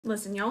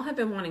Listen, y'all have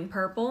been wanting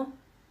purple,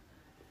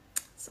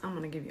 so I'm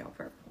gonna give y'all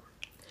purple.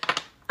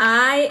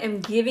 I am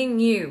giving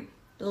you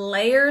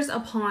layers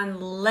upon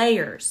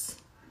layers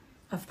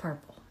of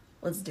purple.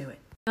 Let's do it.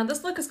 Now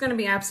this look is gonna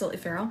be absolutely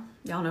feral.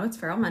 Y'all know it's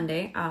Feral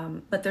Monday,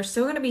 but there's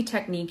still gonna be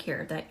technique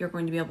here that you're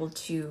going to be able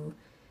to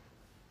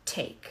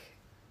take.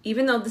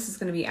 Even though this is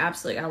gonna be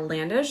absolutely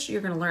outlandish,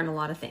 you're gonna learn a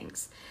lot of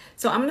things.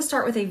 So I'm gonna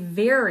start with a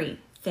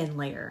very thin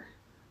layer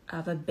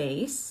of a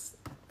base,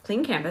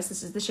 clean canvas.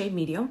 This is the shade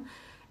medium.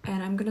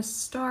 And I'm gonna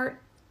start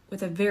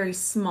with a very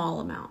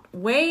small amount,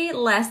 way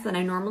less than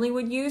I normally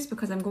would use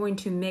because I'm going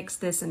to mix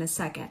this in a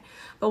second.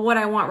 But what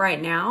I want right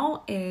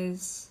now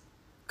is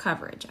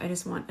coverage. I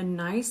just want a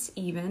nice,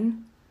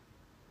 even,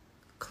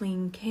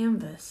 clean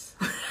canvas.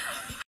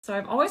 So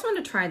I've always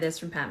wanted to try this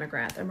from Pat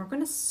McGrath, and we're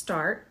gonna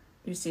start,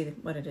 you see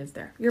what it is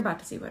there. You're about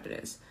to see what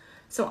it is.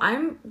 So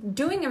I'm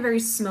doing a very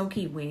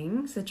smoky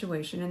wing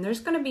situation, and there's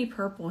gonna be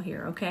purple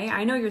here, okay?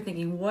 I know you're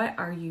thinking, what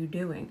are you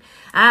doing?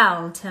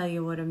 I'll tell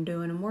you what I'm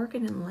doing. I'm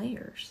working in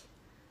layers.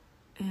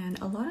 And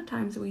a lot of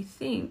times we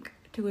think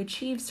to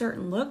achieve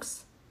certain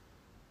looks,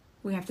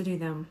 we have to do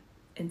them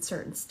in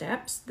certain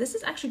steps. This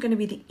is actually gonna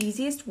be the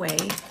easiest way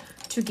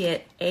to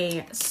get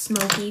a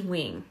smoky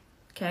wing,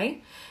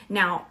 okay?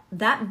 Now,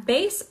 that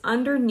base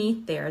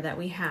underneath there that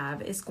we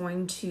have is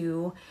going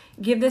to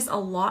give this a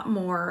lot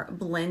more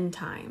blend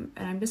time.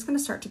 And I'm just gonna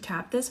start to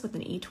tap this with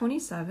an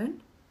E27.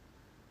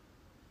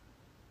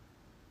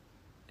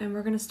 And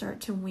we're gonna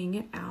start to wing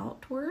it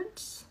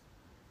outwards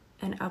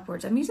and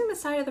upwards. I'm using the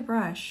side of the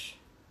brush.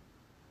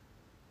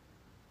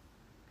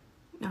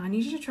 Now I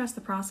need you to trust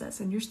the process,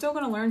 and you're still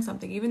gonna learn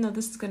something, even though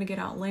this is gonna get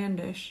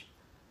outlandish.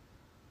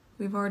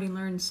 We've already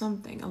learned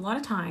something. A lot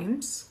of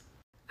times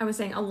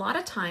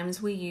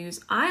we use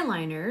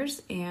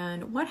eyeliners,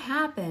 and what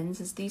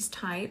happens is these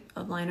type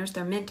of liners,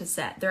 they're meant to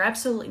set. They're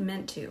absolutely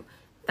meant to.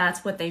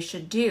 That's what they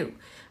should do.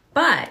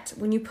 But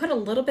when you put a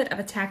little bit of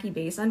a tacky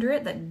base under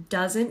it that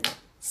doesn't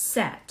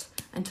set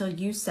until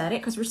you set it,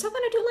 because we're still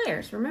gonna do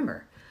layers,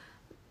 remember,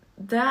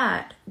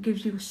 that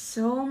gives you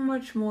so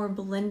much more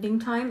blending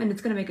time, and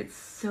it's gonna make it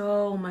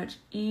so much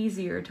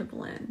easier to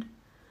blend.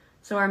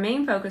 So our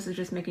main focus is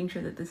just making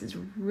sure that this is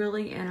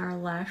really in our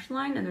lash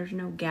line and there's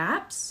no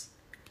gaps.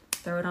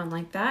 Throw it on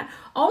like that.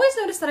 Always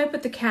notice that I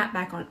put the cap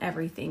back on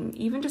everything.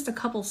 Even just a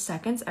couple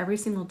seconds every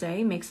single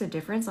day makes a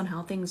difference on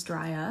how things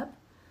dry up.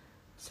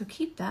 So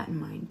keep that in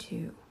mind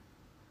too.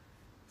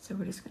 So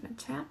we're just gonna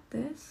tap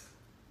this.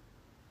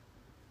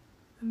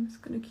 I'm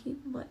just gonna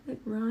keep letting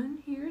it run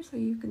here so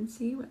you can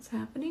see what's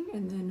happening,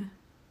 and then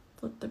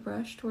flip the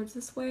brush towards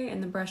this way,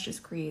 and the brush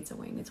just creates a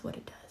wing. It's what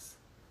it does.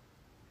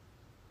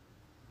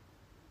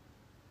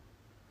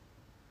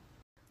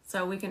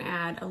 So we can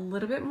add a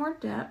little bit more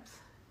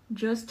depth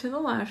just to the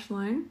lash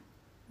line.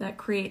 That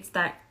creates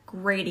that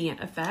gradient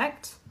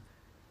effect.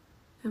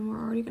 And we're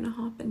already gonna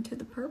hop into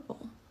the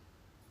purple.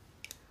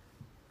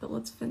 But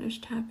let's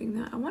finish tapping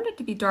that. I want it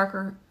to be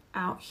darker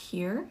out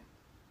here.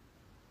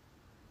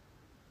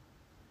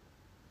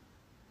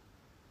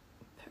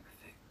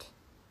 Perfect.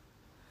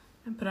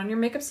 And put on your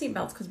makeup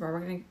seatbelts because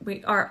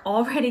we are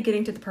already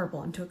getting to the purple.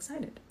 I'm too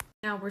excited.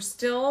 Now we're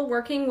still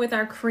working with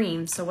our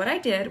cream. So what I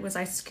did was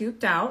I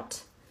scooped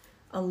out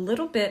a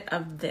little bit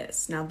of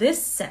this. Now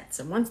this sets,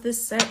 and once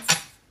this sets,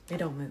 they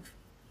don't move.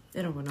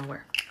 They don't go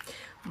nowhere.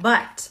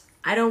 But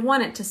I don't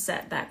want it to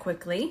set that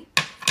quickly.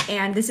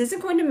 And this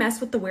isn't going to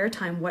mess with the wear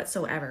time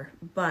whatsoever,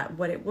 but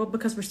what it will,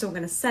 because we're still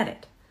gonna set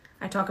it.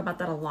 I talk about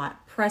that a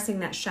lot,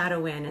 pressing that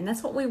shadow in, and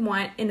that's what we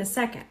want in a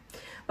second.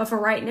 But for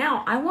right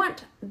now, I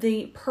want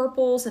the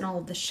purples and all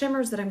of the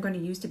shimmers that I'm going to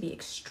use to be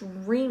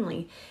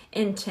extremely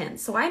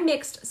intense. So I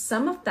mixed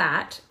some of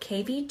that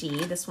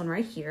KVD, this one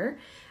right here,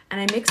 and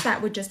I mixed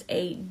that with just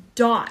a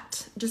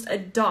dot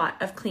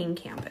of clean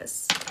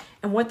canvas.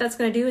 And what that's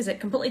going to do is it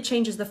completely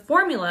changes the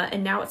formula,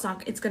 and now it's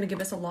going to give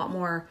us a lot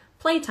more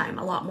play time,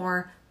 a lot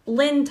more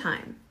blend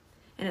time.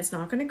 And it's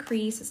not going to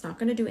crease, it's not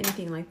going to do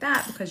anything like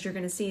that, because you're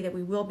going to see that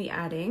we will be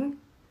adding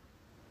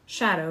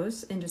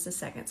shadows in just a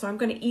second. So I'm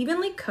going to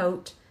evenly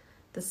coat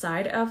the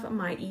side of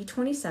my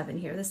E27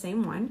 here, the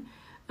same one.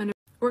 And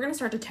we're going to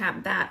start to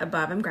tap that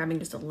above. I'm grabbing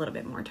just a little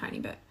bit more, tiny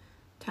bit.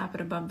 Tap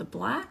it above the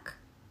black.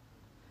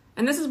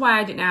 And this is why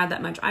I didn't add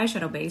that much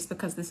eyeshadow base,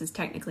 because this is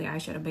technically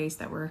eyeshadow base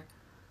that we're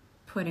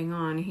putting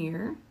on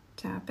here.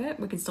 Tap it.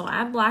 We can still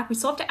add black. We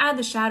still have to add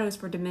the shadows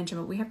for dimension,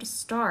 but we have to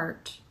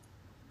start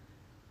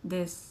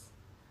this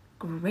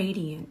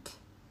gradient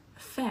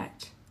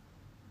effect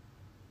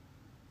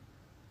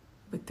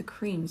with the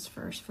creams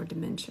first for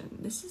dimension.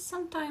 This is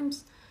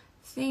sometimes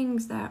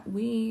things that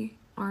we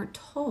aren't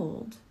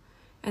told.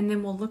 And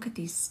then we'll look at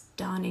these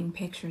stunning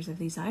pictures of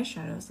these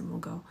eyeshadows and we'll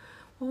go,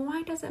 well,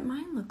 why doesn't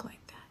mine look like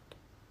that?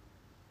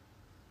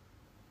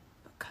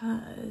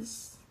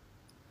 Because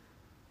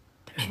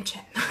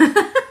dimension.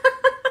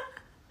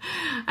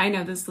 I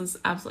know this is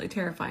absolutely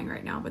terrifying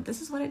right now, but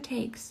this is what it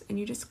takes. And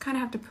you just kind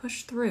of have to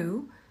push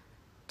through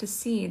to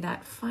see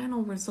that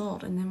final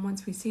result. And then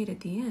once we see it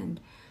at the end,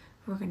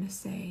 we're going to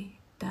say,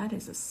 that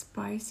is a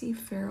spicy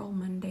Feral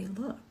Monday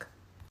look.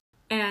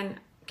 And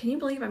Can you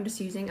believe I'm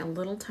just using a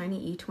little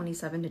tiny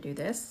E27 to do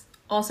this?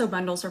 Also,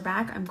 bundles are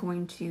back. I'm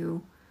going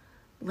to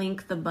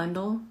link the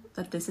bundle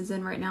that this is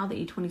in right now,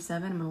 the E27.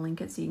 I'm going to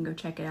link it so you can go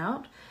check it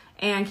out.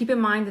 And keep in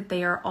mind that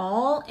they are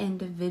all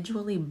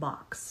individually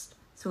boxed.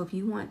 So if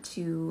you want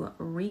to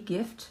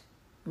re-gift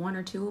one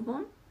or two of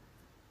them,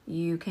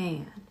 you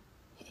can.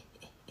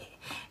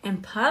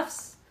 And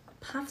puffs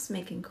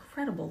make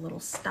incredible little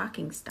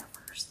stocking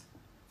stuffers.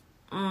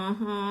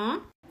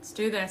 Let's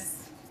do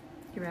this.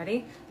 You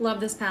ready? Love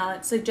this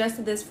palette.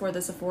 Suggested this for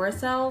the Sephora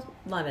sale.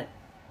 Love it.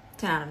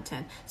 10 out of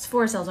 10.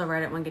 Sephora sale's over.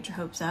 I didn't want to get your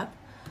hopes up.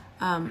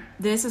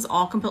 This is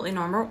all completely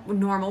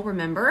normal.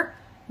 Remember,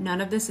 none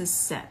of this is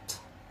set.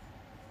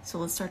 So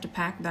let's start to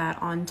pack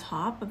that on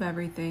top of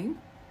everything.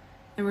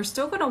 And we're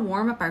still going to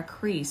warm up our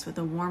crease with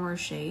a warmer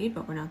shade,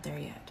 but we're not there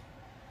yet.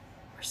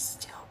 We're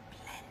still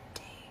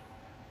blending.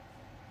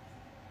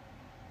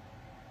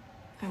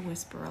 I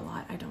whisper a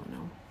lot. I don't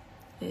know.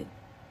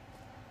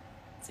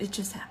 It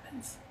just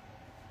happens.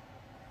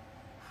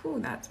 Ooh,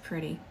 that's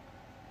pretty.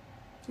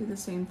 Do the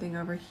same thing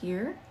over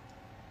here.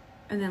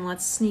 And then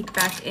let's sneak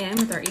back in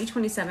with our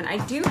E27.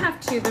 I do have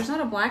two. There's not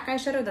a black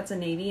eyeshadow. That's a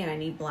navy, and I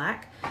need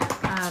black.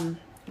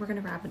 We're going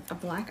to grab a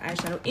black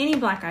eyeshadow. Any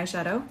black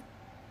eyeshadow.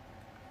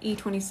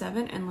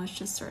 E27. And let's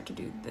just start to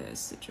do this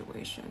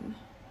situation.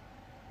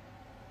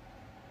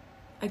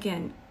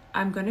 Again,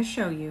 I'm going to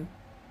show you.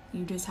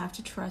 You just have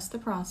to trust the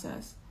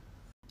process.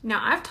 Now,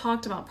 I've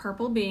talked about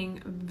purple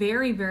being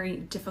very, very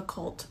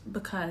difficult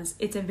because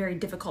it's a very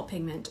difficult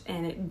pigment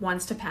and it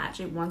wants to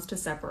patch, it wants to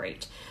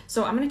separate.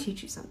 So I'm going to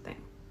teach you something.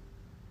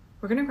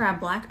 We're going to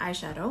grab black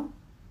eyeshadow,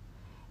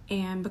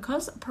 and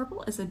because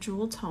purple is a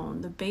jewel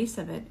tone, the base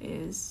of it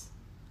is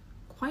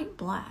quite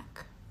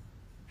black.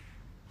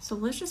 So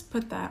let's just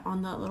put that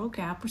on that little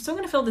gap. We're still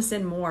going to fill this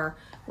in more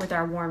with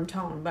our warm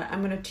tone, but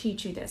I'm going to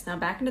teach you this. Now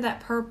back into that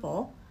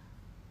purple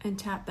and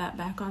tap that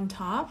back on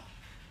top.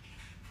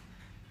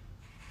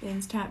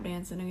 Ben's tap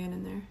dancing again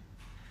in there.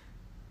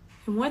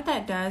 And what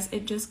that does,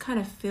 it just kind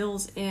of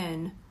fills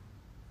in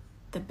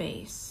the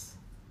base.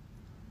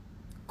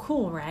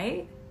 Cool,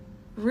 right?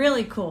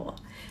 Really cool.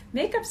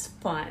 Makeup's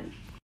fun.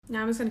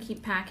 Now I'm just going to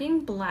keep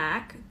packing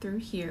black through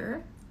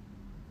here.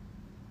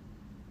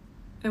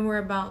 And we're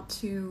about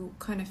to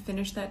kind of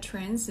finish that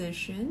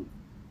transition.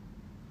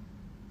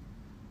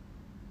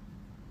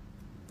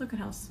 Look at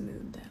how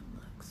smooth that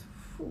looks.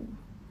 Whew.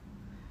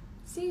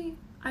 See,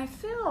 I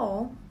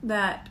feel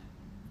that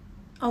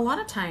a lot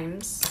of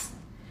times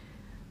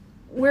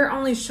we're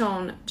only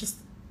shown just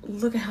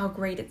look at how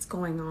great it's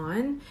going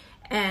on.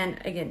 And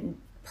again,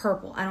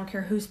 purple, I don't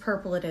care whose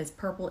purple it is.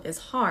 Purple is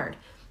hard,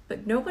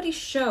 but nobody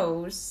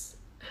shows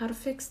how to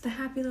fix the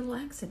happy little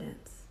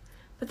accidents.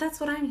 But that's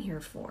what I'm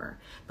here for,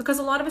 because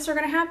a lot of us are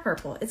going to have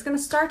purple. It's going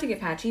to start to get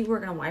patchy. We're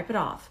going to wipe it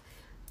off.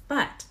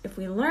 But if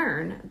we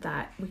learn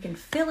that we can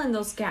fill in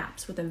those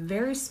gaps with a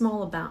very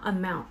small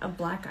amount of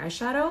black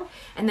eyeshadow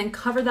and then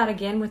cover that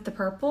again with the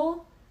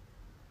purple,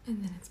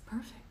 and then it's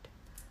perfect.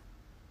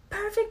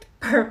 Perfect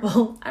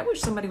purple. I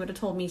wish somebody would have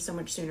told me so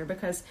much sooner,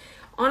 because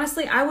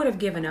honestly, I would have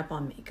given up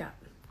on makeup.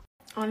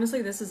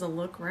 Honestly, this is a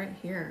look right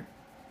here.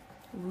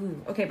 Ooh.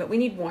 Okay, but we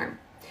need warm.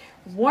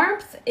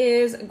 Warmth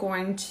is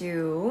going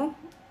to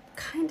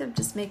kind of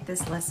just make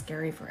this less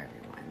scary for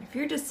everyone. If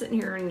you're just sitting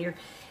here and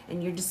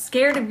you're just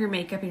scared of your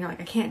makeup and you're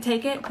like, I can't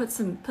take it, put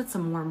some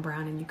warm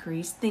brown in your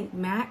crease. Think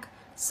MAC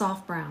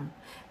soft brown.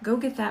 Go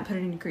get that, put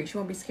it in your crease. You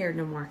won't be scared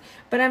no more.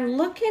 But I'm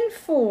looking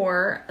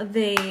for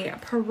the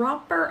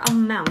proper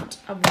amount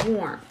of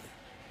warmth.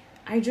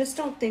 I just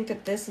don't think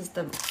that this is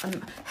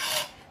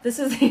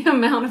the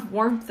amount of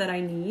warmth that I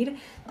need.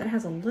 That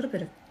has a little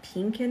bit of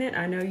pink in it.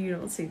 I know you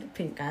don't see the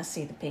pink. I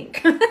see the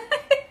pink.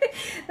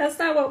 That's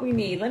not what we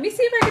need. Let me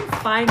see if I can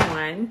find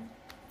one.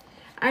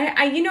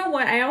 You know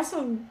what? I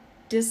also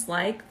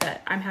dislike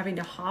that I'm having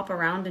to hop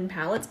around in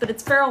palettes, but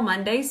it's Feral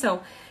Monday,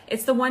 so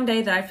it's the one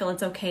day that I feel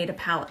it's okay to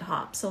palette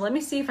hop. So let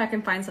me see if I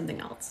can find something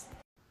else.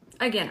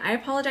 Again, I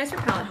apologize for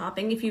palette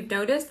hopping. If you've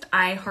noticed,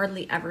 I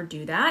hardly ever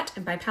do that.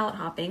 And by palette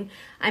hopping,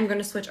 I'm going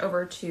to switch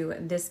over to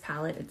this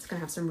palette. It's going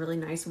to have some really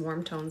nice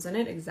warm tones in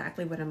it,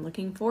 exactly what I'm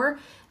looking for.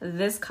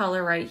 This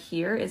color right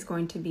here is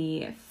going to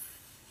be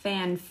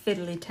Fan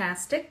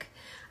Fiddly-tastic.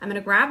 I'm going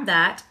to grab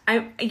that.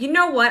 You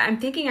know what? I'm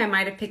thinking I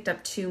might have picked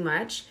up too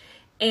much.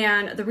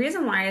 And the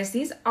reason why is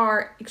these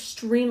are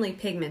extremely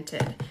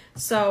pigmented.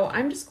 So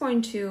I'm just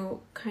going to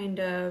kind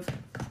of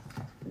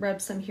rub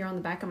some here on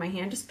the back of my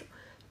hand. Just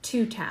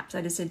 2 taps.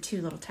 I just did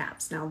 2 little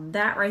taps. Now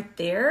that right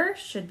there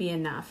should be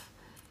enough.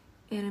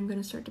 And I'm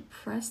going to start to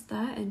press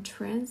that and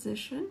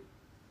transition.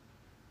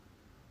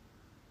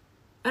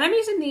 And I'm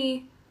using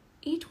the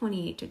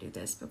E28 to do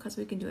this because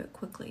we can do it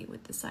quickly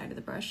with the side of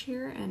the brush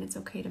here, and it's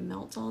okay to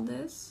melt all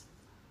this.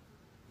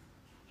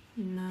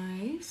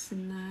 Nice,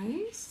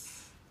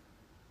 nice.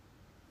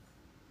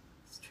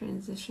 It's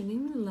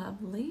transitioning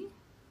lovely.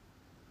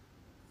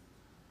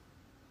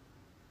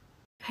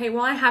 Hey,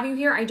 while I have you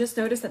here, I just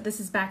noticed that this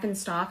is back in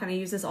stock and I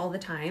use this all the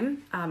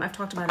time. I've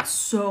talked about it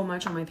so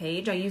much on my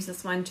page. I use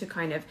this one to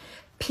kind of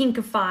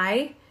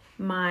pinkify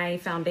my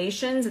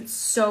foundations. It's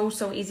so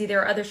easy.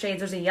 There are other shades.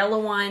 There's a yellow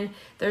one.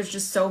 There's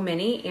just so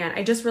many. And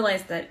I just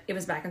realized that it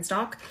was back in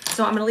stock.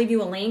 So I'm going to leave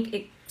you a link.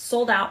 It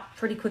sold out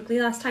pretty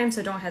quickly last time,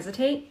 so don't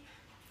hesitate.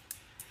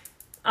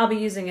 I'll be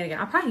using it again.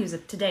 I'll probably use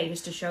it today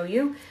just to show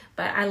you,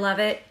 but I love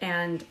it,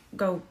 and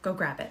go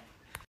grab it.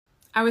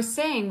 I was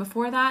saying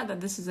before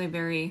that this is a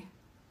very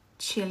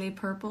chilly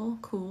purple,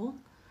 cool,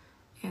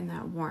 and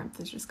that warmth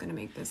is just going to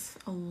make this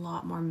a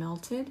lot more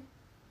melted.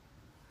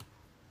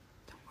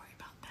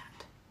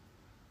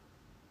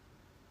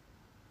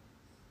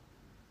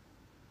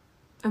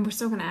 And we're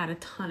still gonna add a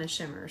ton of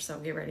shimmer, so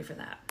get ready for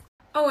that.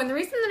 Oh, and the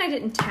reason that I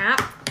didn't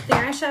tap the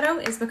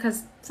eyeshadow is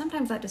because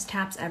sometimes that just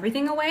taps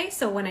everything away.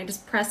 So when I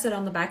just pressed it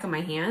on the back of my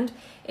hand,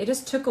 it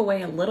just took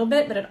away a little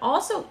bit, but it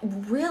also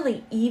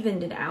really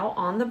evened it out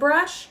on the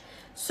brush.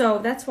 So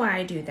that's why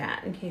I do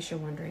that, in case you're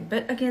wondering.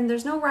 But again,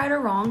 there's no right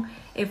or wrong.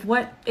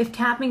 If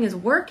tapping is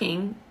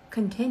working,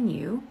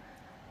 continue.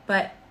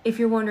 But if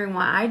you're wondering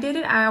why I did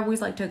it, I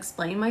always like to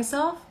explain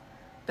myself.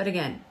 But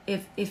again,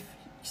 if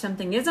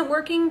something isn't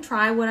working,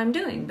 try what I'm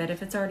doing. But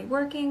if it's already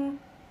working,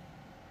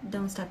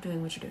 don't stop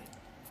doing what you're doing.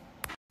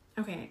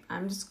 Okay,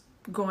 I'm just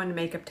going to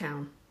Makeup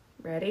Town.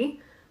 Ready?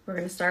 We're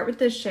going to start with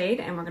this shade,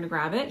 and we're going to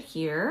grab it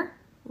here.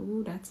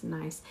 Ooh, that's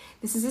nice.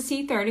 This is a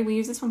C30. We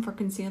use this one for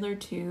concealer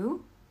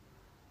too,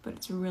 but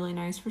it's really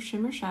nice for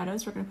shimmer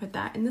shadows. We're going to put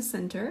that in the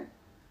center.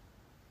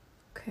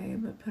 Okay,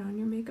 but put on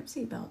your makeup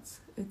seatbelts.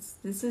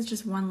 This is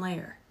just one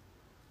layer.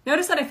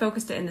 Notice that I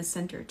focused it in the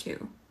center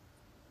too.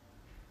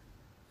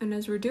 And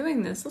as we're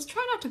doing this, let's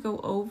try not to go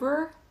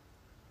over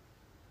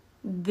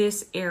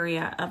this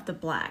area of the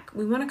black.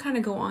 We want to kind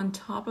of go on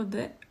top of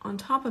it,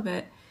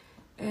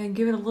 and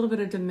give it a little bit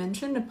of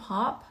dimension to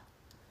pop,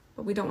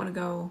 but we don't want to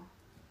go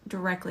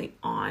directly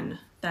on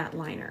that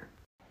liner.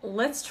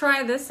 Let's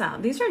try this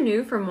out. These are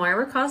new from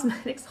Moira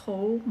Cosmetics.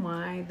 Oh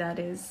my,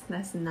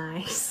 that's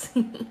nice.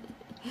 And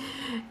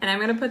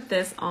I'm gonna put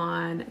this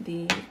on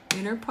the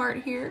inner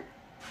part here.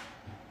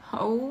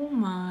 Oh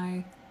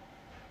my.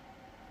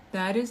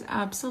 That is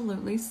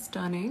absolutely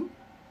stunning.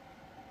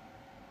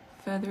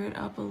 Feather it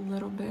up a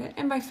little bit.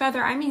 And by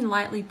feather, I mean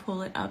lightly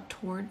pull it up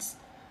towards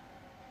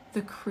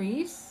the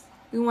crease.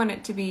 We want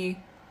it to be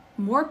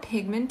more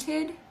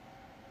pigmented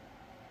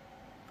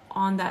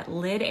on that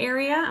lid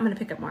area. I'm gonna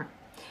pick up more.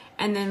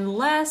 And then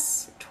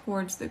less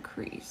towards the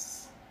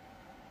crease.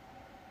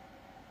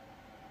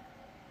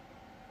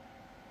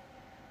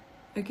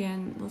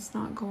 Again, let's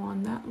not go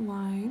on that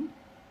line.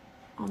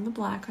 On the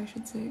black, I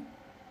should say.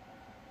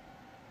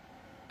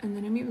 And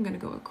then I'm even gonna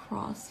go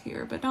across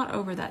here, but not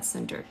over that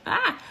center,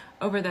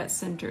 over that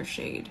center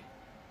shade.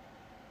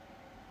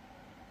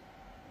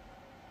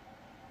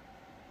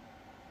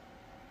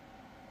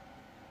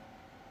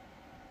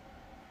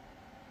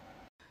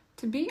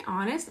 To be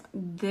honest,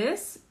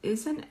 this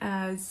isn't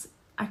as,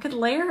 I could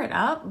layer it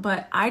up,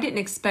 but I didn't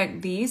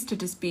expect these to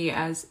just be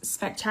as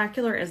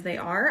spectacular as they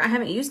are. I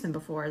haven't used them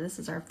before. This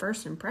is our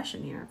first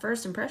impression here.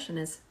 First impression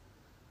is,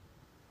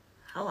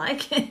 I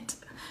like it.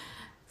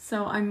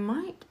 So I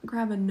might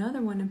grab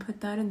another one and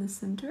put that in the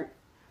center.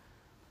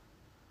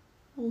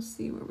 We'll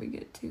see where we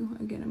get to.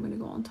 Again, I'm going to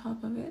go on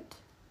top of it.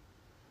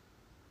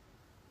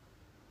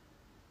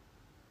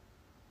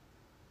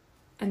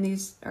 And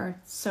these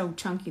are so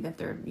chunky that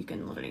you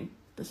can literally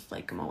just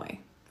flake them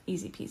away.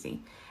 Easy peasy.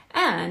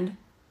 And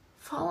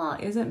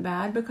fallout isn't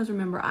bad because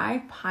remember,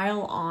 I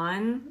pile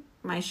on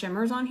my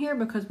shimmers on here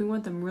because we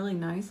want them really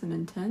nice and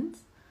intense.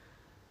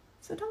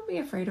 So don't be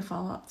afraid of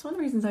fallout. It's one of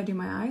the reasons I do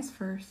my eyes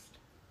first.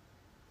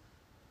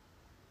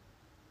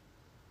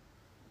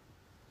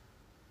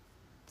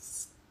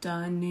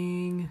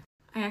 Stunning.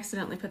 I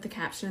accidentally put the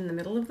caption in the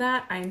middle of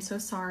that. I am so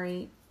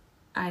sorry.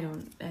 I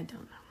don't know.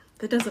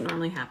 That doesn't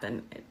normally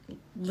happen. It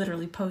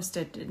literally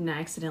posted and I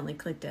accidentally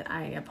clicked it.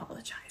 I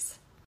apologize.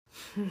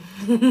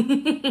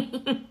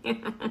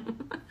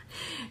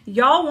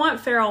 Y'all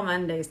want Feral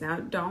Mondays now.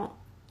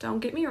 Don't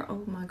get me wrong.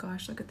 Oh my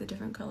gosh, look at the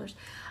different colors.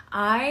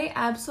 I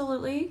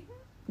absolutely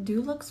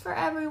do looks for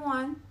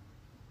everyone.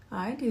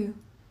 I do.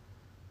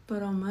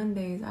 But on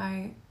Mondays,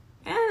 and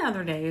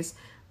other days,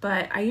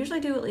 but I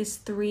usually do at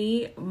least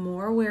 3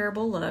 more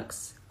wearable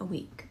looks a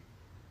week.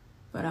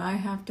 But I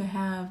have to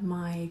have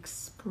my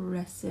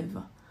expressive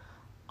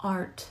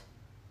art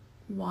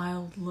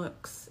wild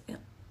looks at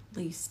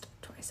least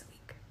twice a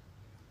week.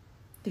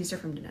 These are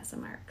from Danessa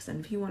Myricks.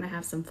 And if you want to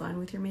have some fun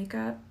with your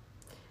makeup,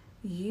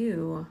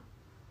 you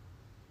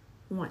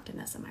want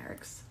Danessa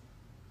Myricks.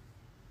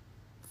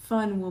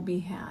 Fun will be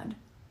had.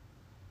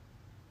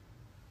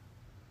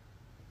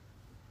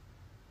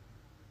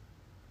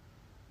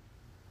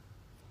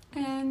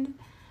 And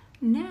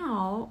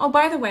now, oh,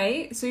 by the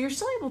way, so you're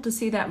still able to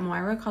see that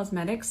Moira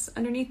Cosmetics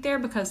underneath there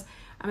because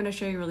I'm going to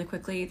show you really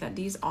quickly that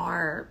these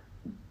are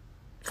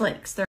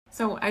flakes.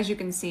 So as you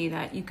can see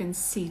that you can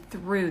see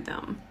through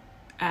them,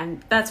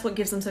 and that's what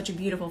gives them such a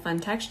beautiful fun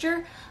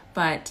texture.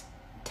 But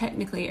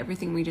technically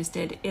everything we just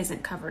did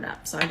isn't covered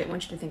up, so I didn't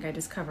want you to think I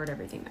just covered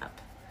everything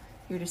up.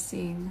 You're just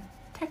seeing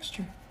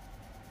texture.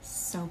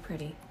 So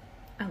pretty.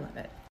 I love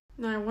it.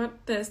 Now I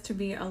want this to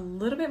be a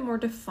little bit more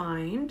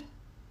defined.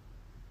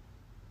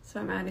 So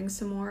I'm adding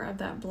some more of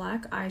that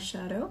black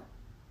eyeshadow,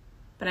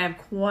 but I have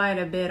quite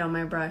a bit on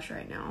my brush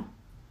right now.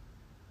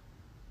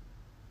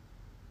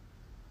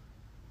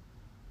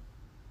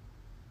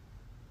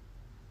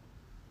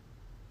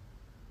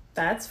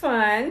 That's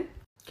fun.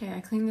 Okay,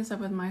 I cleaned this up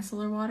with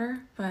micellar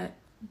water, but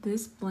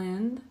this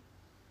blend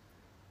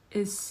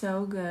is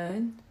so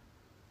good.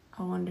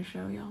 I wanted to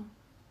show y'all.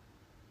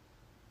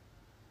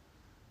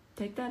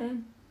 Take that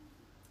in.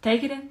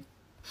 Take it in.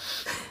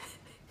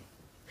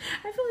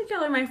 I feel like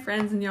y'all are my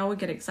friends and y'all would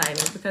get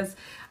excited because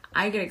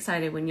I get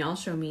excited when y'all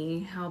show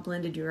me how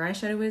blended your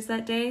eyeshadow is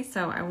that day.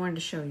 So I wanted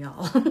to show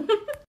y'all.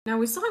 Now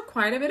we still have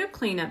quite a bit of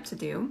cleanup to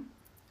do,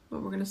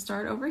 but we're gonna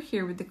start over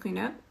here with the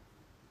cleanup.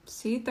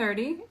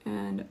 C30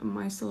 and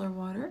micellar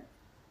water.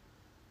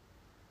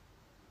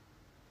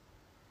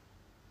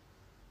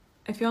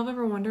 If y'all have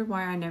ever wondered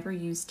why I never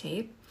use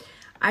tape,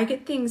 I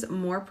get things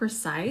more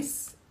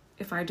precise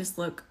if I just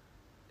look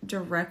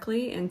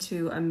directly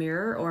into a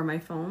mirror or my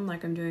phone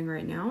like I'm doing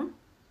right now.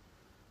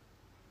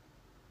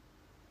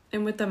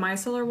 And with the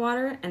micellar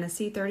water and a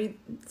C30,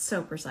 it's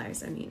so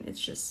precise. I mean,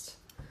 it's just,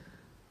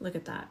 look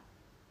at that.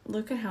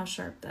 Look at how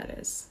sharp that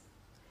is.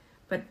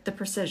 But the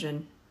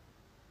precision,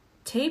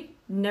 tape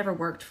never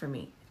worked for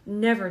me,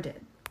 never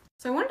did.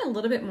 So I wanted a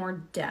little bit more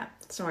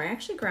depth. So I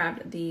actually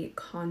grabbed the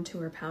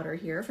contour powder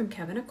here from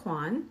Kevin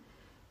Aquan,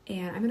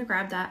 and I'm gonna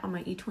grab that on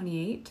my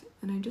E28,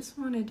 and I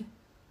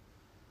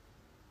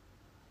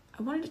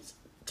wanted it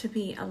to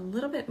be a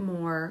little bit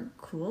more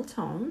cool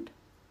toned.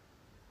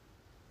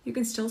 You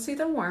can still see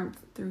the warmth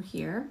through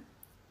here,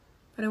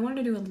 but I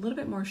wanted to do a little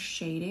bit more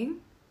shading.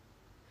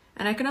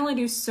 And I can only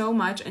do so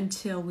much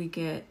until we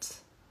get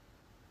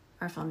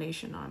our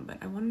foundation on, but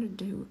I wanted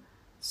to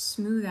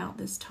smooth out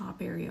this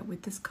top area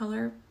with this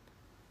color.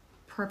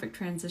 Perfect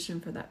transition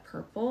for that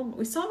purple. But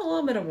we still have a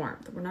little bit of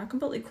warmth. We're not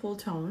completely cool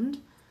toned.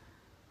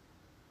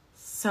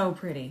 So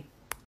pretty.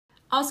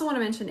 Also want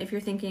to mention, if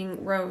you're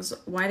thinking, Rose,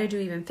 why did you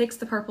even fix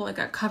the purple? It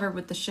got covered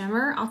with the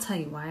shimmer. I'll tell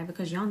you why,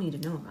 because y'all need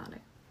to know about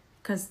it.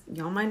 Because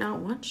y'all might not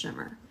want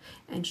shimmer.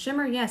 And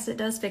shimmer, yes, it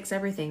does fix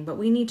everything, but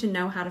we need to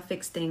know how to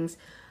fix things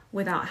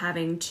without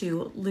having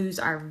to lose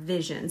our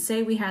vision.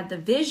 Say we had the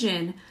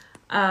vision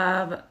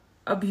of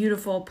a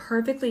beautiful,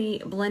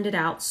 perfectly blended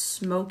out,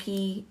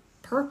 smoky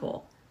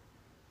purple.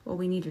 Well,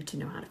 we needed to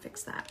know how to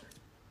fix that.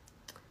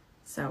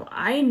 So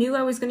I knew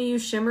I was going to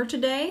use shimmer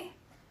today,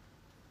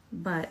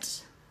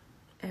 but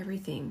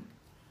everything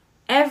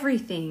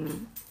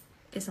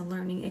is a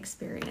learning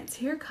experience.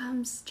 Here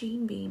comes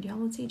Jean Bean. Do y'all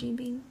want to see Jean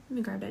Bean? Let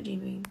me grab that Jean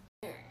Bean.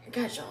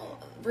 Got y'all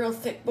a real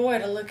thick boy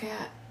to look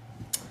at.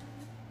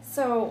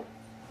 So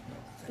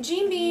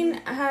Jean Bean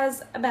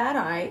has a bad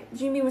eye.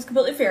 Jean Bean was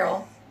completely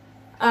feral.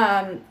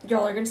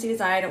 Y'all are gonna see his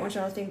eye. I don't want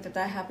y'all to think that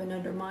that happened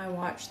under my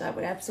watch. That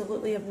would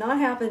absolutely have not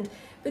happened.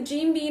 But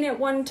Jean Bean at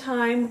one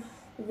time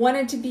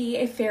wanted to be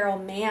a feral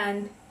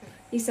man.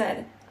 He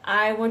said,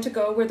 I want to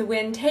go where the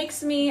wind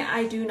takes me.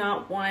 I do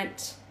not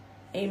want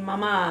a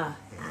mama.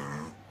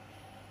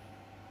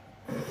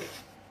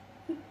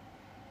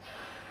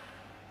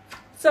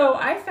 So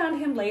I found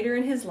him later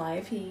in his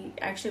life. He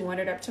actually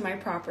wandered up to my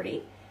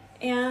property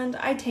and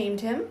I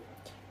tamed him.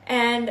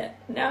 And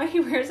now he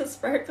wears a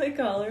sparkly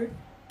collar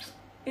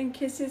and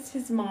kisses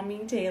his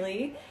mommy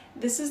daily.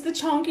 This is the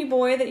chonky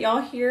boy that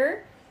y'all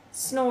hear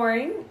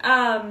snoring.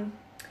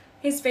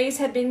 His face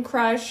had been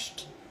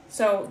crushed,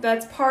 so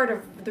that's part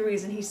of the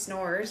reason he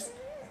snores.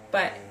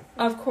 But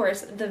of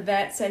course, the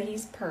vet said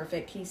he's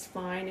perfect, he's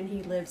fine, and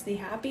he lives the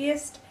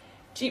happiest.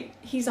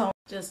 He's all.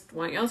 Just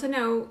want y'all to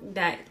know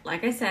that,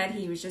 like I said,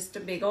 he was just a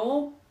big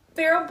old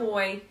feral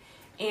boy,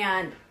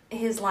 and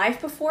his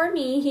life before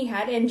me, he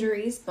had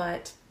injuries,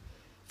 but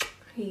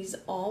he's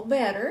all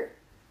better.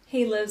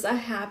 He lives a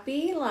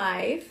happy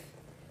life.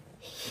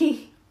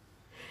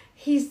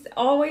 He's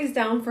always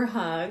down for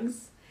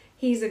hugs.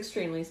 He's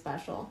extremely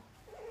special.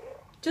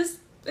 Just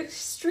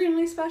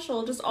extremely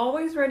special. Just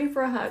always ready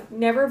for a hug.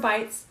 Never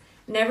bites,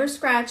 never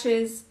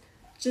scratches.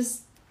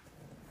 Just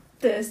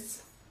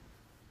this.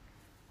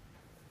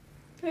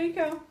 There you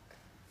go.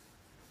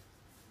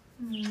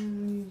 You're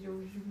so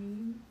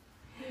sweet.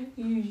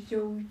 You're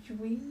so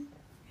sweet.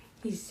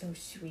 He's so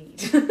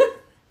sweet.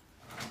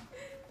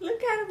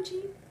 Look at him,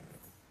 Jean.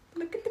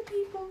 Look at the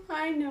people.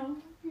 I know.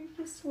 You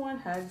just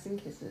want hugs and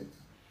kisses.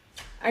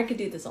 I could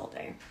do this all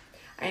day.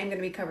 I am going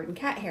to be covered in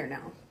cat hair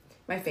now.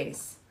 My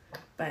face.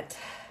 But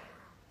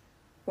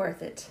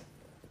worth it.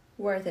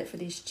 Worth it for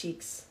these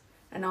cheeks.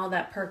 And all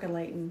that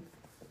percolating.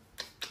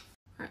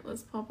 Alright,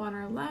 let's pop on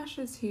our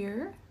lashes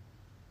here.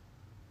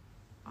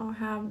 I'll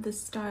have the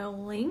style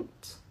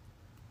linked.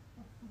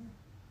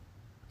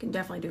 Can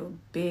definitely do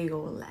a big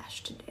old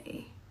lash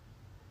today.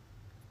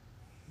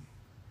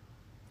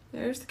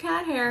 There's the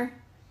cat hair.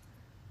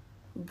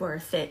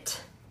 Worth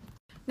it.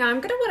 Now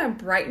I'm gonna want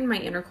to brighten my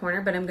inner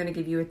corner, but I'm gonna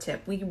give you a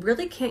tip. We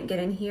really can't get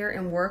in here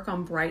and work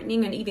on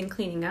brightening and even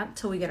cleaning up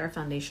till we get our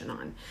foundation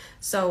on.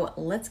 So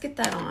let's get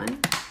that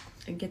on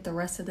and get the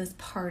rest of this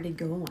party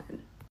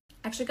going.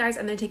 Actually, guys,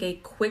 I'm gonna take a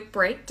quick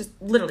break. Just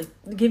literally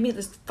give me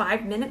just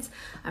 5 minutes.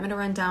 I'm gonna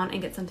run down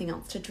and get something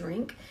else to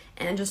drink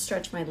and just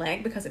stretch my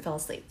leg because it fell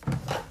asleep.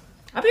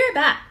 I'll be right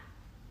back.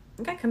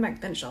 Okay, come back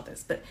and finish all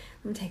this, but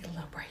I'm gonna take a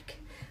little break.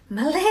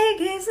 My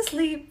leg is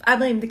asleep. I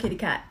blame the kitty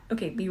cat.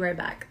 Okay, be right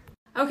back.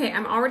 Okay,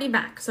 I'm already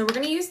back. So we're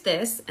gonna use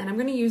this, and I'm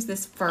gonna use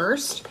this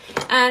first.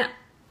 And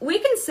we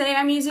can say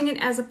I'm using it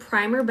as a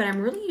primer, but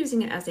I'm really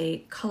using it as a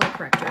color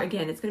corrector.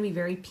 Again, it's gonna be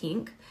very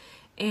pink.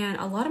 And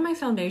a lot of my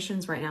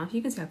foundations right now,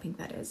 you can see how pink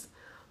that is,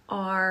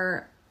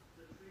 are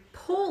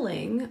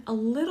pulling a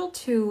little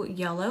too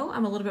yellow.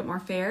 I'm a little bit more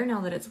fair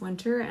now that it's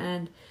winter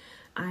and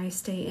I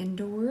stay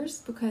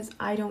indoors because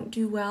I don't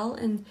do well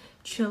in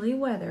chilly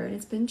weather. And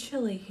it's been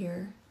chilly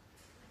here.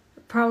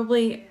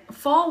 Probably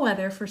fall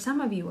weather for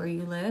some of you where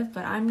you live,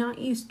 but I'm not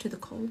used to the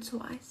cold,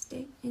 so I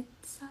stay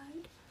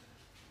inside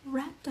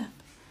wrapped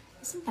up.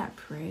 Isn't that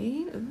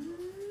pretty? Ooh.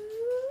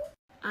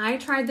 I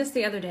tried this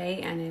the other day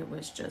and it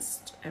was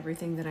just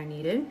everything that I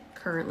needed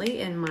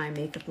currently in my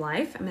makeup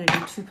life. I'm going to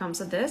do 2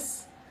 pumps of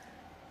this.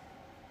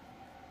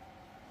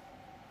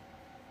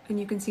 And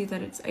you can see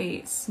that it's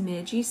a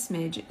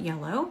smidge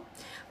yellow.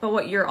 But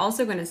what you're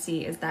also going to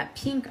see is that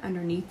pink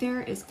underneath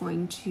there is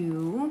going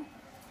to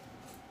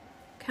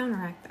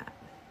counteract that.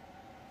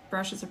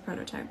 Brush is a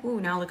prototype. Ooh,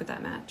 now look at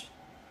that match.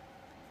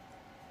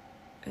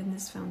 And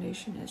this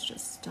foundation is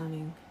just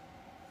stunning.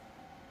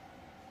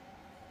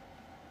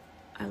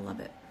 I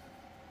love it.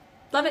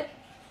 Love it.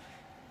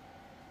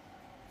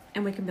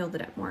 And we can build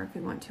it up more if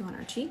we want to on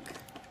our cheek.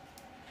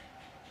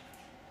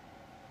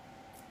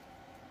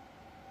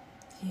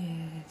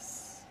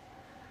 Yes.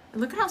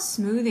 And look at how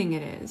smoothing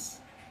it is.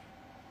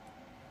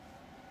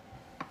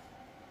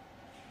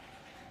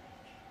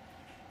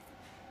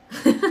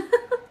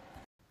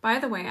 By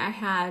the way, I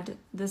had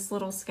this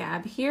little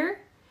scab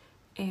here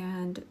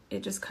and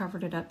it just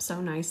covered it up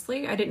so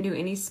nicely. I didn't do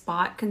any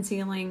spot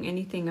concealing,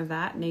 anything of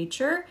that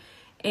nature.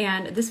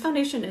 And this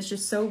foundation is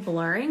just so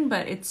blurring,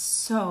 but it's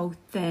so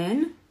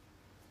thin.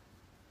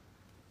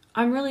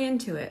 I'm really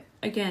into it.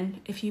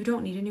 Again, if you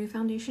don't need a new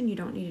foundation, you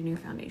don't need a new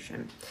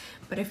foundation.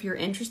 But if you're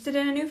interested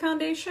in a new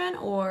foundation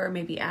or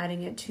maybe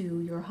adding it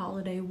to your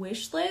holiday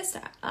wish list,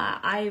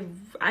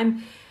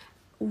 I'm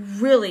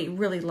really,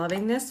 really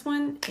loving this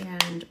one.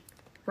 And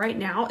right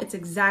now, it's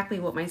exactly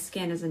what my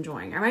skin is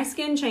enjoying. And my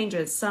skin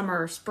changes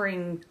summer,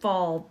 spring,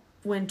 fall,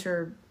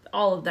 winter,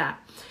 all of that.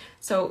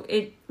 So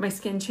my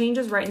skin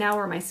changes right now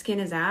where my skin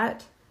is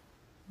at.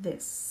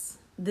 This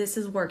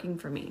is working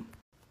for me.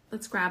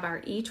 Let's grab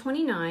our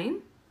E29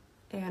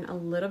 and a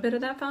little bit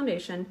of that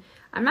foundation.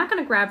 I'm not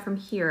gonna grab from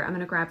here, I'm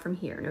gonna grab from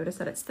here. Notice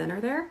that it's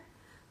thinner there.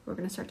 We're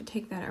gonna start to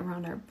take that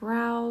around our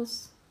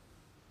brows.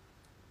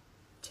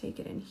 Take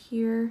it in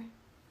here.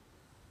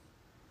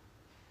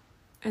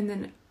 And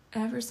then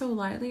ever so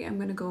lightly, I'm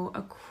gonna go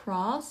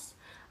across.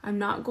 I'm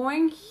not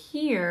going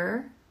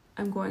here,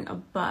 I'm going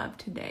above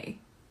today.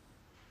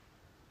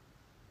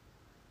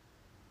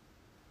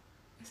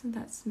 Isn't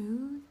that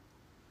smooth?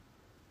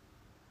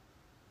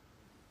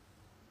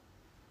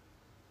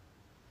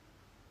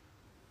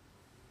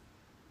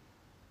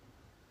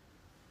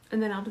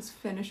 And then I'll just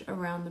finish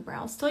around the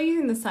brow, still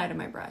using the side of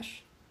my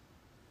brush.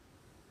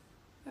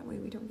 That way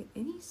we don't get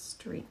any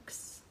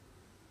streaks.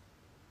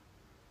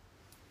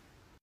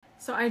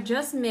 So I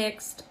just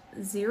mixed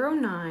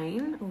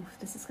 09, oh,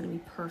 this is gonna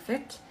be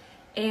perfect,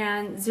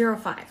 and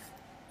 05,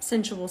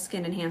 Sensual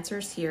Skin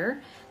Enhancers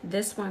here.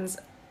 This one's,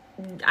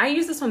 I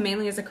use this one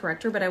mainly as a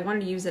corrector, but I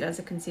wanted to use it as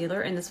a concealer,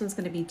 and this one's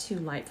gonna be too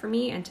light for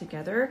me, and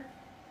together,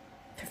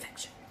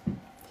 perfection.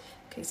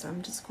 Okay, so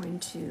I'm just going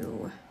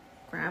to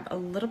grab a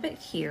little bit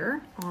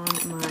here on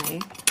my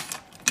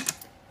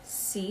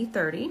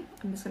C30.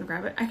 I'm just gonna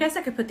grab it. I guess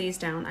I could put these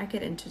down. I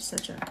get into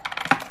such a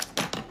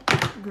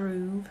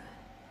groove.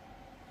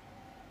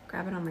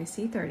 Grab it on my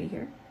C30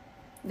 here.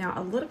 Now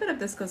a little bit of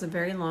this goes a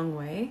very long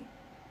way.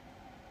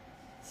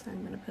 So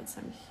I'm gonna put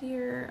some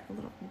here, a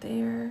little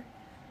there.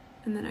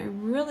 And then I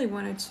really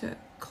wanted to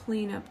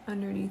clean up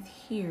underneath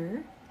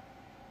here.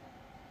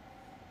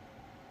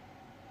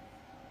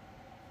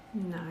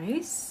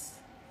 Nice.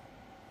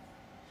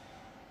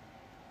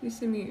 You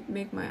see me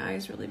make my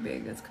eyes really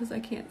big. That's because I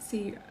can't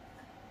see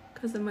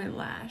because of my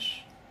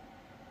lash.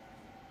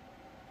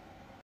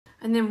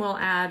 And then we'll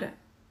add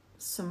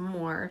some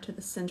more to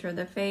the center of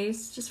the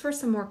face just for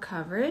some more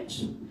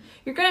coverage.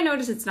 You're gonna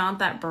notice it's not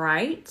that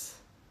bright.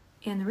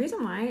 And the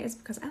reason why is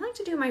because I like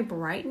to do my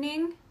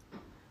brightening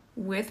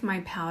with my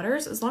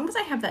powders as long as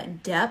I have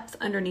that depth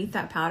underneath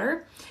that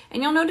powder.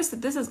 And you'll notice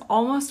that this is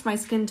almost my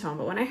skin tone,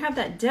 but when I have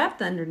that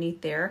depth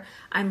underneath there,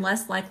 I'm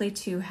less likely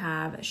to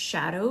have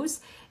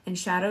shadows. And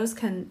shadows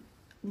can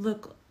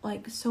look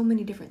like so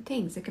many different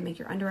things. It can make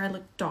your under eye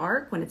look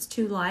dark when it's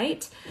too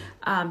light.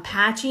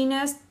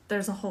 Patchiness,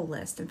 there's a whole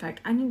list. In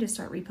fact, I need to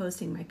start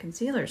reposting my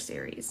concealer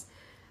series.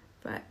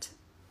 But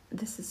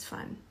this is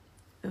fun.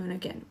 And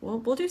again,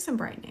 we'll do some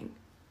brightening.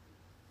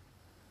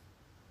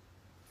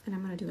 And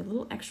I'm gonna do a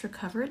little extra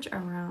coverage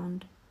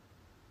around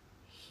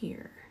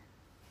here.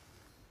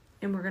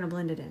 And we're gonna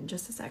blend it in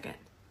just a second.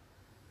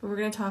 but we're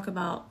going to talk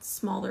about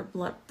smaller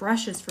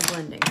brushes for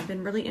blending. I've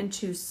been really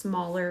into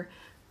smaller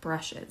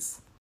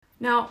brushes.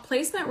 Now,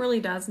 placement really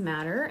does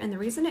matter, and the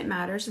reason it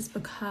matters is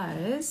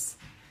because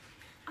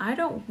I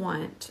don't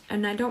want,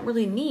 and I don't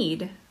really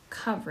need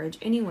coverage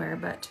anywhere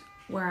but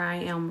where I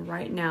am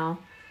right now.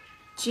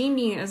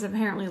 Jimmy is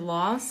apparently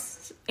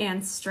lost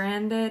and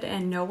stranded,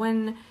 and no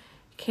one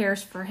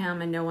cares for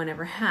him, and no one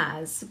ever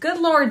has. Good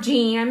Lord,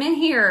 Gene, I'm in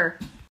here.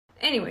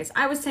 Anyways,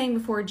 I was saying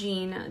before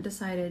Gene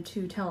decided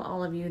to tell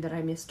all of you that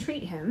I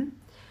mistreat him,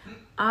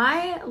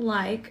 I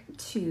like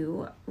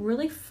to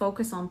really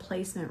focus on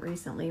placement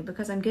recently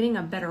because I'm getting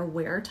a better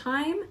wear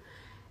time,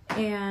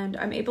 and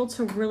I'm able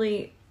to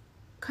really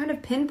kind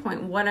of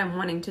pinpoint what I'm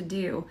wanting to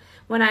do.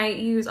 When I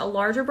use a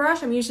larger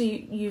brush, I'm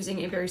usually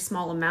using a very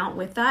small amount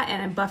with that,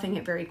 and I'm buffing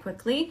it very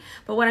quickly.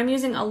 But when I'm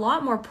using a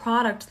lot more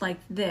product like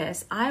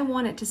this, I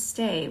want it to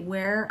stay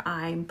where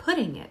I'm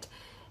putting it.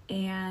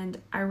 And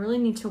I really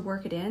need to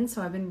work it in,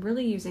 so I've been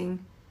really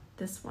using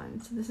this one.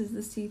 So this is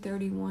the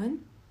C31.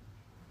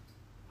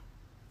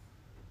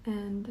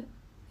 And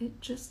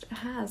it just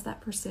has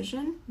that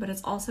precision, but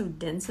it's also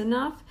dense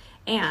enough,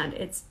 and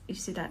it's, you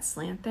see that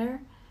slant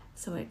there?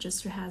 So it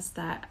just has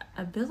that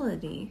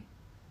ability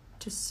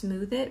to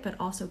smooth it, but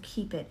also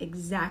keep it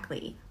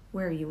exactly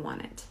where you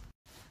want it.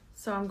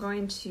 So I'm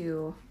going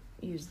to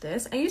use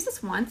this. I used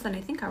this once and I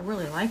think I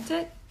really liked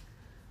it.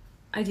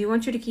 I do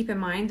want you to keep in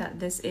mind that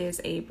this is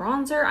a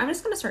bronzer. I'm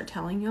just gonna start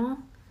telling y'all,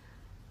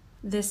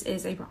 this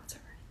is a bronzer.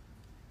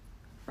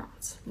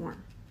 Bronze,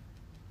 warm,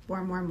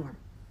 warm, warm, warm,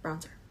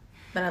 bronzer.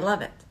 But I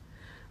love it.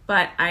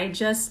 But I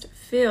just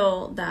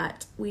feel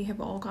that we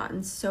have all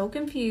gotten so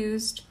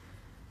confused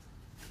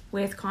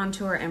with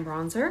contour and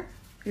bronzer.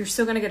 You're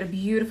still gonna get a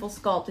beautiful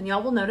sculpt, and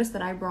y'all will notice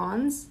that I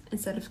bronze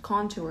instead of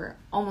contour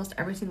almost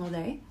every single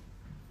day.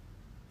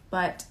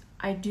 But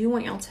I do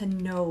want y'all to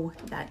know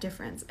that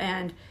difference.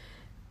 And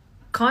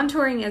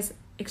contouring is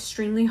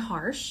extremely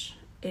harsh.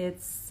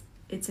 It's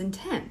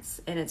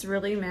intense, and it's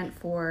really meant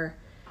for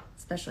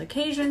special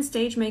occasions,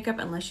 stage makeup,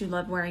 unless you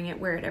love wearing it,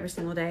 wear it every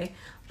single day.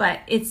 But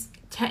it's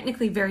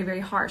technically very,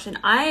 very harsh. And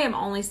I am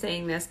only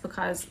saying this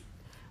because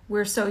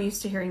we're so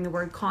used to hearing the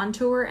word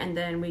contour and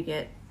then we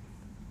get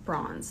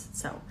bronze.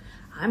 So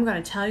I'm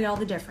gonna tell you all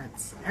the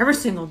difference every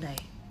single day.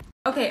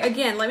 Okay,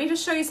 again, let me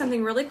just show you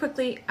something really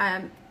quickly.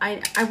 I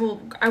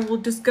will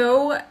just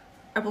go,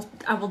 I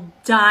will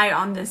die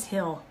on this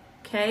hill,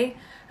 okay?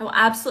 I will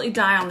absolutely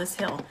die on this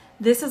hill.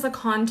 This is a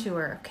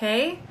contour,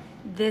 okay?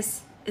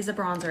 This is a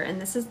bronzer,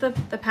 and this is the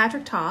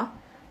Patrick Ta,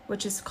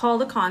 which is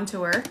called a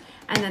contour.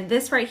 And then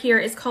this right here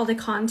is called a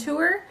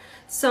contour.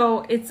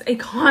 So it's a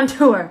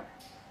contour.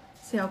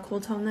 See how cool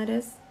tone that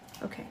is?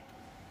 Okay,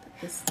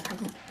 this, I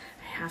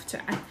have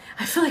to,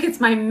 I feel like it's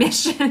my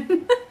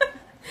mission.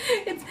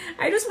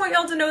 I just want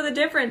y'all to know the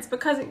difference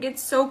because it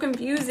gets so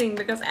confusing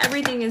because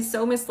everything is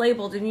so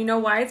mislabeled. And you know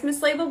why it's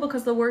mislabeled?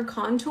 Because the word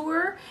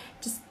contour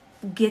just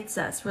gets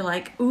us. We're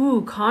like,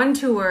 ooh,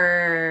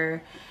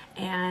 contour.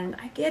 And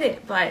I get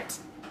it, but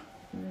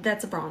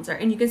that's a bronzer.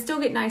 And you can still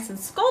get nice and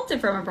sculpted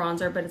from a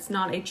bronzer, but it's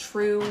not a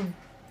true,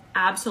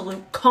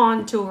 absolute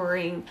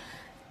contouring,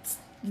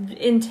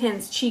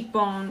 intense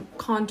cheekbone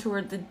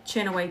contour, the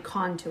chin away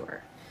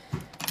contour.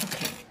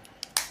 Okay,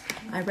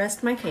 I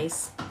rest my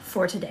case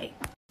for today.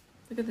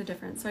 Look at the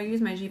difference. So I use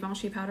my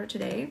Givenchy powder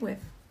today with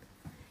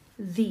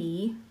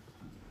the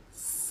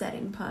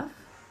setting puff.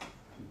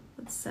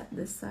 Let's set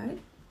this side.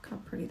 Look how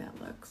pretty that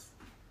looks.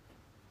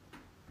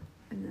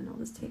 And then I'll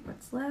just take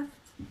what's left.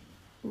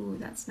 Ooh,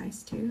 that's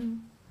nice too.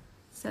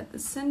 Set the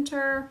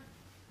center.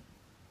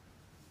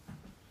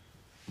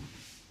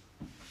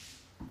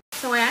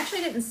 So I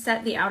actually didn't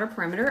set the outer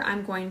perimeter.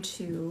 I'm going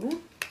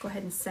to go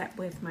ahead and set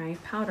with my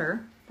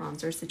powder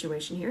bronzer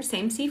situation here.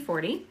 Same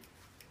C40.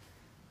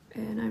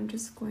 And I'm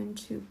just going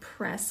to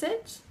press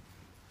it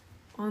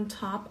on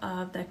top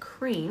of the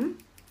cream.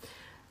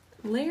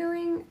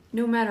 Layering,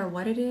 no matter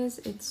what it is,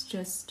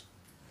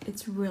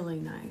 it's really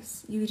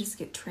nice. You just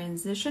get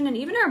transition, and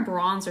even our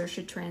bronzer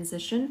should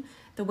transition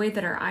the way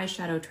that our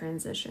eyeshadow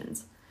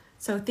transitions.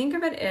 So think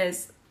of it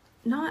as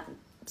not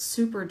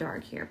super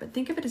dark here, but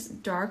think of it as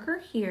darker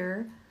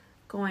here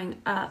going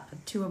up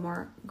to a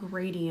more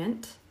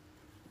gradient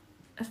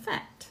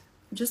effect,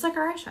 just like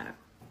our eyeshadow.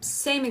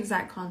 Same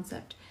exact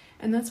concept.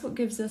 And that's what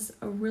gives us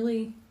a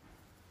really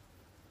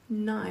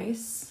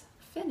nice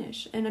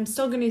finish. And I'm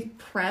still going to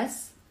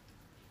press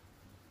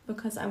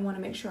because I want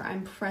to make sure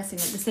I'm pressing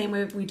it the same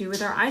way we do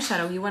with our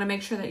eyeshadow. You want to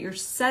make sure that you're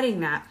setting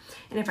that.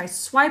 And if I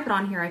swipe it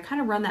on here, I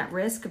kind of run that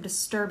risk of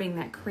disturbing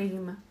that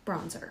cream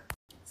bronzer.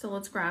 So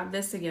let's grab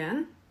this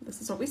again.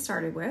 This is what we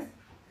started with.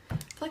 I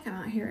feel like I'm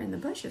out here in the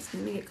bushes.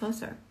 Let me get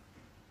closer.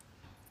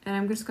 And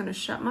I'm just going to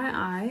shut my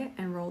eye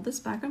and roll this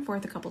back and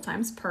forth a couple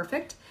times.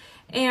 Perfect.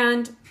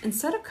 And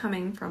instead of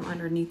coming from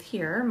underneath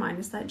here,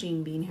 minus that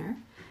Jean Bean hair,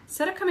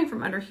 instead of coming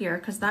from under here,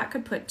 because that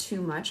could put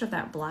too much of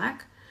that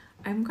black,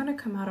 I'm going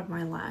to come out of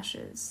my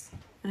lashes.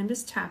 And I'm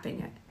just tapping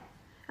it.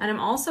 And I'm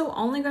also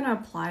only going to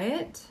apply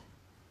it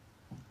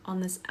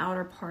on this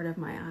outer part of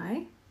my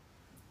eye.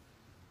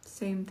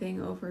 Same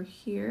thing over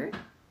here.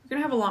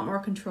 gonna have a lot more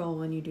control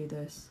when you do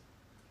this.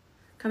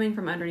 Coming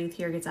from underneath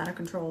here gets out of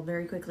control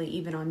very quickly,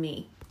 even on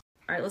me.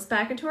 All right, let's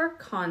back into our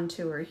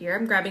contour here.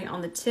 I'm grabbing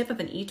on the tip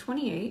of an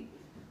E28,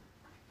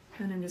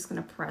 and I'm just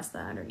gonna press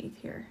that underneath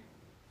here.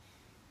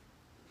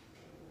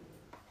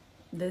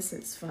 This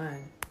is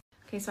fun.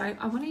 Okay, so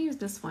I wanna use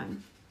this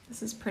one.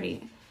 This is pretty.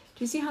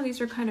 Do you see how these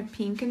are kind of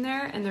pink in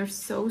there? And they're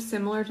so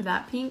similar to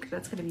that pink.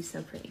 That's gonna be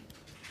so pretty.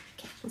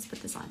 Okay, let's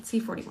put this on,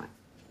 C41.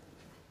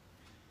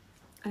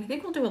 I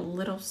think we'll do a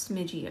little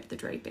smidgy of the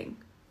draping.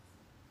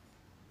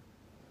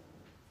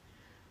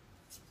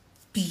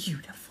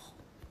 Beautiful.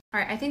 All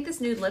right, I think this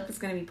nude lip is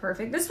gonna be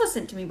perfect. This was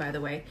sent to me, by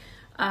the way.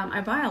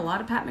 I buy a lot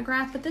of Pat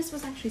McGrath, but this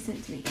was actually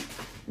sent to me.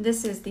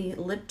 This is the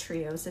lip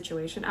trio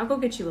situation. I'll go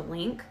get you a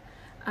link.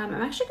 I'm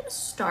actually gonna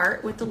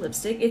start with the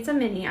lipstick. It's a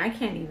mini, I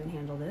can't even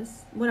handle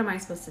this. What am I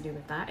supposed to do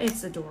with that?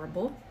 It's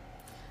adorable.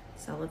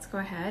 So let's go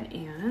ahead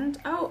and,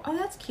 oh,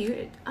 that's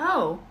cute.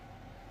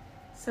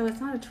 So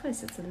it's not a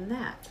twist, it's a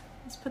that.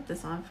 Let's put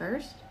this on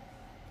first.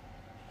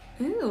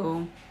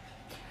 Ooh,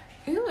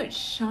 it's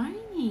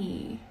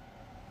shiny.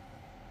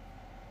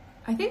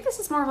 I think this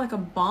is more of like a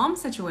balm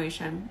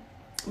situation,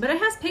 but it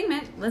has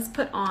pigment. Let's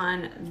put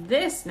on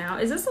this now.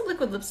 Is this a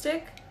liquid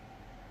lipstick?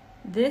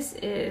 This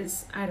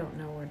is, I don't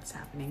know what's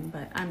happening,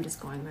 but I'm just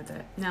going with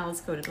it. Now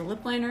let's go to the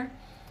lip liner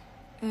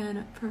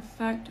and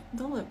perfect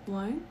the lip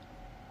line.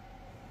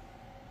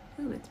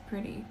 Ooh, it's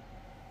pretty.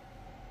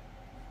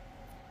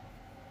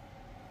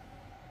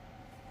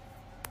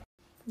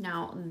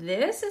 Now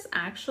this is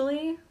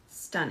actually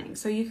stunning.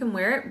 So you can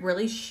wear it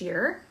really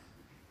sheer.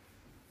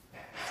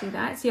 See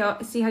that? See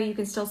how you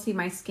can still see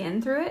my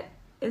skin through it?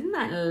 Isn't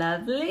that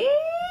lovely?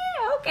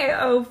 Okay,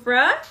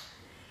 Oprah.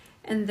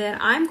 And then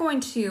I'm going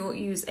to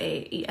use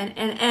I'm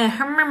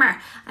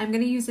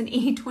going to use an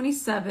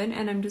E27,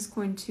 and I'm just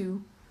going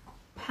to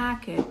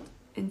pack it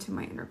into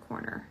my inner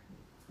corner.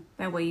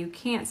 That way you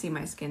can't see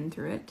my skin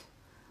through it.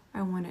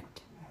 I want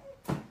it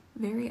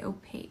very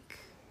opaque.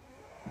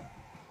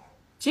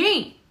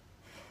 Jean,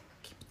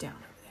 keep it down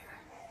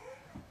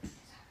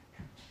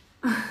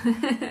over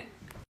there.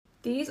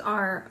 These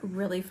are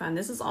really fun.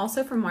 This is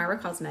also from Moira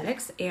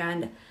Cosmetics,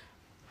 and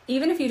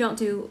even if you don't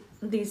do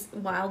these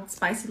wild,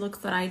 spicy looks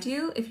that I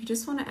do, if you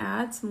just want to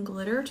add some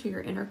glitter to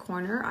your inner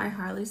corner, I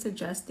highly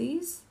suggest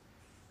these.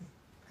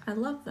 I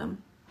love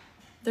them.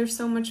 They're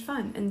so much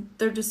fun, and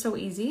they're just so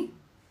easy.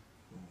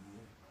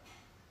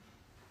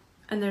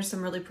 And there's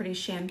some really pretty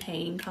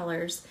champagne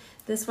colors.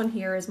 This one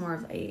here is more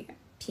of a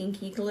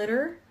pinky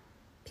glitter,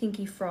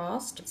 pinky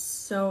frost.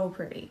 So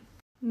pretty.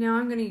 Now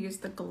I'm going to use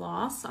the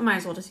gloss. I might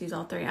as well just use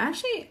all three. I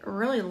actually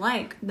really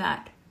like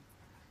that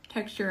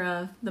texture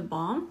of the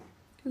balm.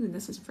 Ooh,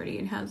 this is pretty.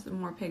 It has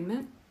more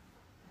pigment.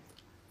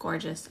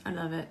 Gorgeous. I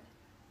love it.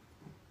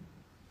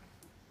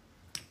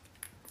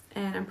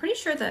 And I'm pretty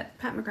sure that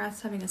Pat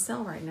McGrath's having a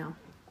sale right now.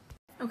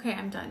 Okay,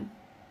 I'm done.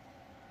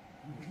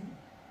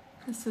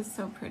 This is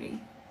so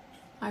pretty.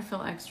 I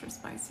feel extra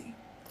spicy.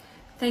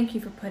 Thank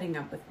you for putting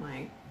up with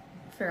my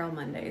Feral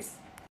Mondays.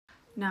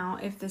 Now,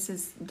 if this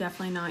is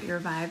definitely not your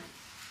vibe,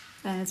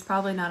 and it's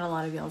probably not a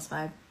lot of y'all's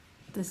vibe,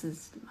 this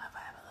is my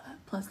vibe. I love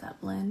it. Plus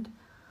that blend.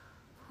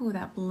 Ooh,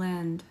 that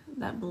blend.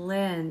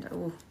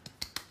 Ooh,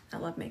 I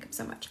love makeup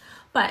so much.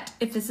 But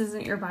if this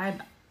isn't your vibe,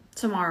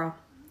 tomorrow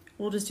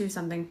we'll just do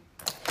something.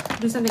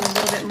 Do something a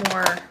little bit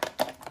more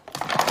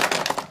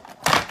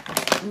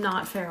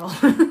not feral.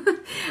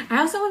 I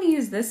also want to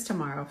use this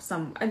tomorrow.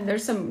 And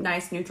there's some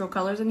nice neutral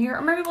colors in here.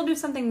 Or maybe we'll do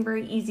something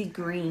very easy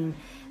green.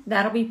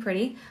 That'll be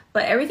pretty.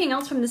 But everything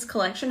else from this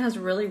collection has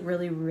really,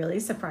 really, really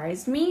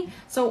surprised me.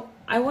 So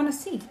I want to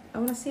see. I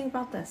want to see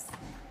about this.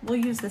 We'll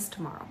use this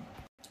tomorrow.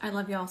 I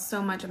love y'all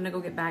so much. I'm going to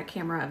go get back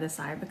camera of this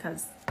side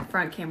because the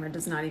front camera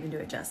does not even do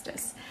it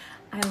justice.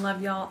 I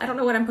love y'all. I don't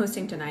know what I'm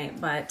posting tonight,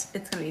 but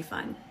it's going to be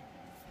fun.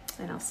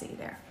 And I'll see you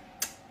there.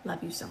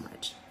 Love you so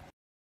much.